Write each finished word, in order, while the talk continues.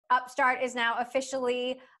Upstart is now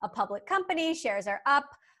officially a public company. Shares are up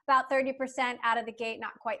about 30% out of the gate,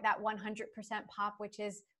 not quite that 100% pop, which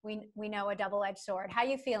is, we know, a double-edged sword. How are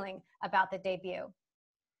you feeling about the debut?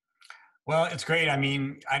 Well, it's great. I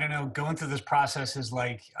mean, I don't know, going through this process is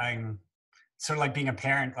like, I'm sort of like being a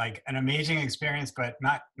parent, like an amazing experience, but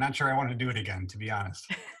not sure I want to do it again, to be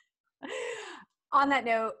honest. On that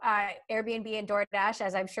note, Airbnb and DoorDash,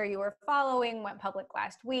 as I'm sure you were following, went public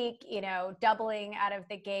last week, doubling out of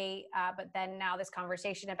the gate. But then now this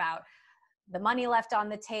conversation about the money left on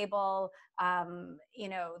the table,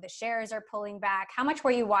 the shares are pulling back. How much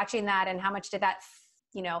were you watching that, and how much did that,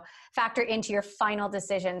 factor into your final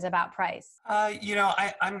decisions about price?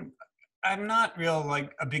 I'm not real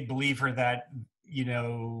like a big believer that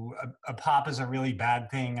a pop is a really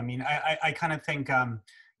bad thing. I mean, I kind of think I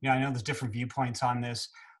know there's different viewpoints on this.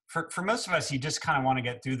 For most of us, you just kind of want to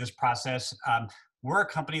get through this process. We're a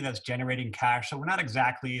company that's generating cash, so we're not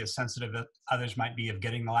exactly as sensitive as others might be of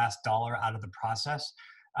getting the last dollar out of the process.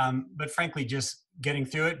 But frankly, just getting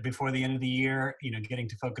through it before the end of the year, getting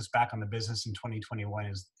to focus back on the business in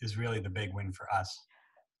 2021 is really the big win for us.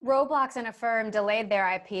 Roblox and Affirm delayed their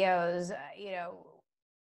IPOs,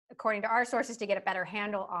 according to our sources, to get a better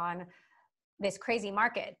handle on this crazy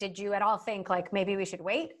market. Did you at all think like maybe we should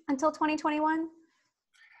wait until 2021?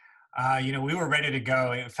 We were ready to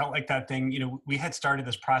go. It felt like that thing, we had started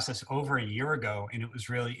this process over a year ago, and it was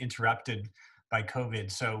really interrupted by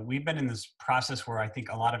COVID. So we've been in this process where I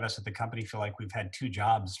think a lot of us at the company feel like we've had two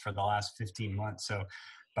jobs for the last 15 months. So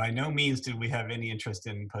by no means did we have any interest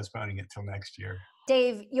in postponing it till next year.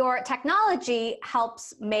 Dave, your technology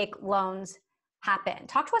helps make loans happen.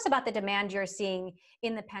 Talk to us about the demand you're seeing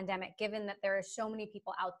in the pandemic, given that there are so many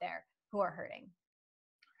people out there who are hurting.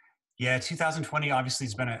 Yeah, 2020 obviously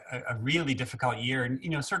has been a really difficult year,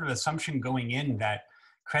 and sort of assumption going in that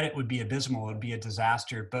credit would be abysmal, it would be a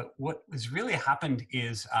disaster. But what has really happened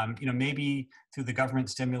is, maybe through the government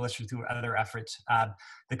stimulus or through other efforts,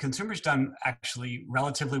 the consumer's done actually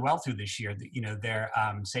relatively well through this year. Their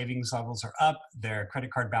savings levels are up, their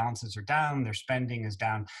credit card balances are down, their spending is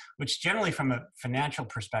down, which generally from a financial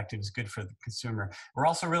perspective is good for the consumer. We're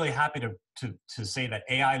also really happy to say that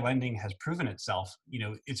AI lending has proven itself.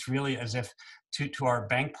 It's really as if to our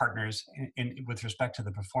bank partners with respect to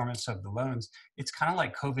the performance of the loans, it's kind of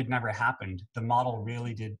like COVID never happened. The model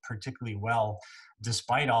really did particularly well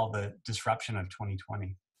despite all the disruption of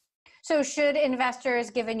 2020. So should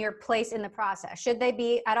investors, given your place in the process, should they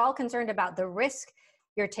be at all concerned about the risk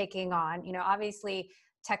you're taking on? Obviously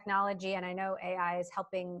technology, and I know AI is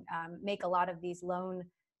helping make a lot of these loan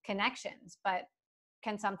connections, but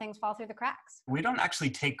can some things fall through the cracks? We don't actually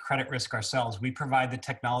take credit risk ourselves. We provide the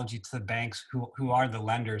technology to the banks who are the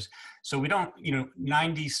lenders. So we don't,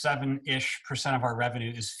 97-ish% of our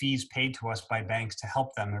revenue is fees paid to us by banks to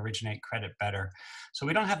help them originate credit better. So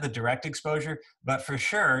we don't have the direct exposure, but for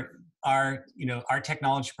sure, our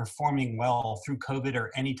technology performing well through COVID or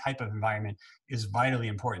any type of environment is vitally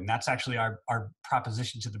important. That's actually our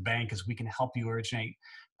proposition to the bank, is we can help you originate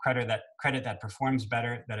credit that performs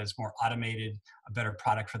better, that is more automated, a better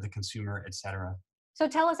product for the consumer, et cetera. So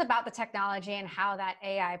tell us about the technology and how that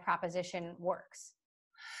AI proposition works.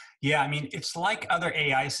 Yeah, I mean, it's like other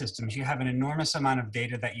AI systems. You have an enormous amount of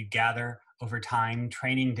data that you gather over time,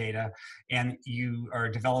 training data, and you are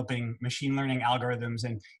developing machine learning algorithms.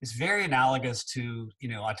 And it's very analogous to,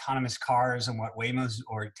 autonomous cars and what Waymo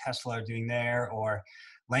or Tesla are doing there, or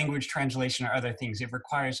language translation or other things. It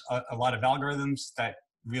requires a lot of algorithms that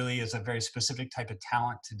really is a very specific type of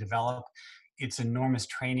talent to develop. It's enormous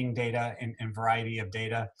training data and variety of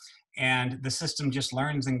data. And the system just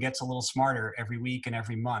learns and gets a little smarter every week and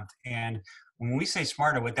every month. And when we say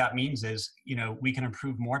smarter, what that means is, we can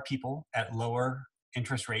improve more people at lower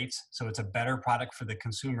interest rates. So it's a better product for the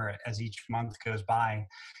consumer as each month goes by.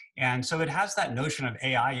 And so it has that notion of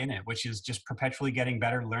AI in it, which is just perpetually getting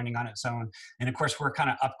better, learning on its own. And of course, we're kind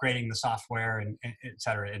of upgrading the software and et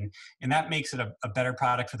cetera. And that makes it a better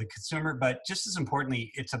product for the consumer. But just as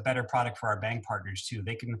importantly, it's a better product for our bank partners too.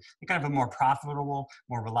 They can have a more profitable,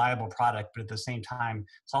 more reliable product, but at the same time,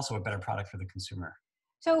 it's also a better product for the consumer.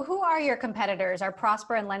 So who are your competitors? Are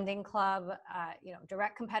Prosper and Lending Club,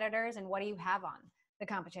 direct competitors? And what do you have on the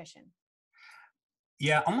competition?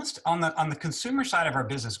 Yeah, almost on the consumer side of our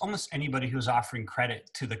business, almost anybody who's offering credit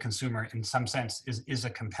to the consumer in some sense is a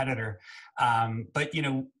competitor. But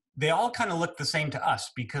they all kind of look the same to us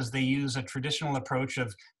because they use a traditional approach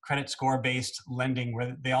of credit score based lending,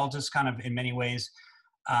 where they all just kind of in many ways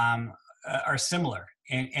are similar.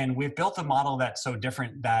 And we've built a model that's so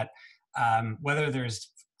different that whether there's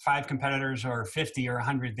 5 competitors or 50 or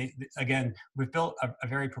 100, again, we've built a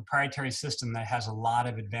very proprietary system that has a lot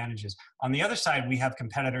of advantages. On the other side, we have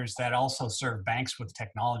competitors that also serve banks with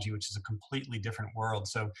technology, which is a completely different world.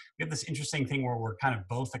 So we have this interesting thing where we're kind of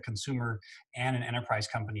both a consumer and an enterprise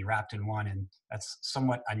company wrapped in one, and that's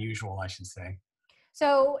somewhat unusual, I should say.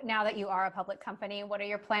 So now that you are a public company, what are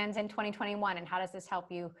your plans in 2021, and how does this help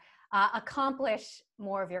you accomplish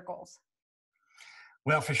more of your goals?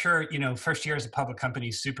 Well, for sure, first year as a public company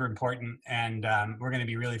is super important, and we're going to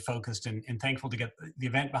be really focused and thankful to get the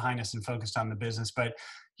event behind us and focused on the business. But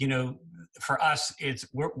for us,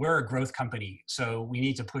 we're a growth company, so we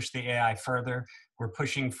need to push the AI further. We're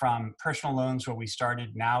pushing from personal loans, where we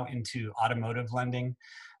started, now into automotive lending,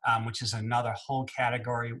 which is another whole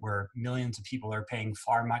category where millions of people are paying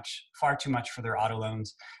far too much for their auto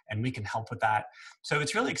loans, and we can help with that. So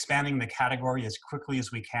it's really expanding the category as quickly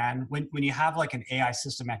as we can. When you have like an AI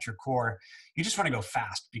system at your core, you just want to go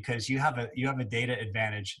fast because you have a data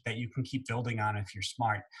advantage that you can keep building on if you're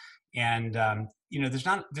smart. And there's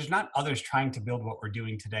not others trying to build what we're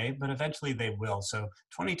doing today, but eventually they will. So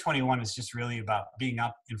 2021 is just really about being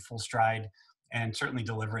up in full stride and certainly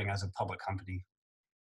delivering as a public company.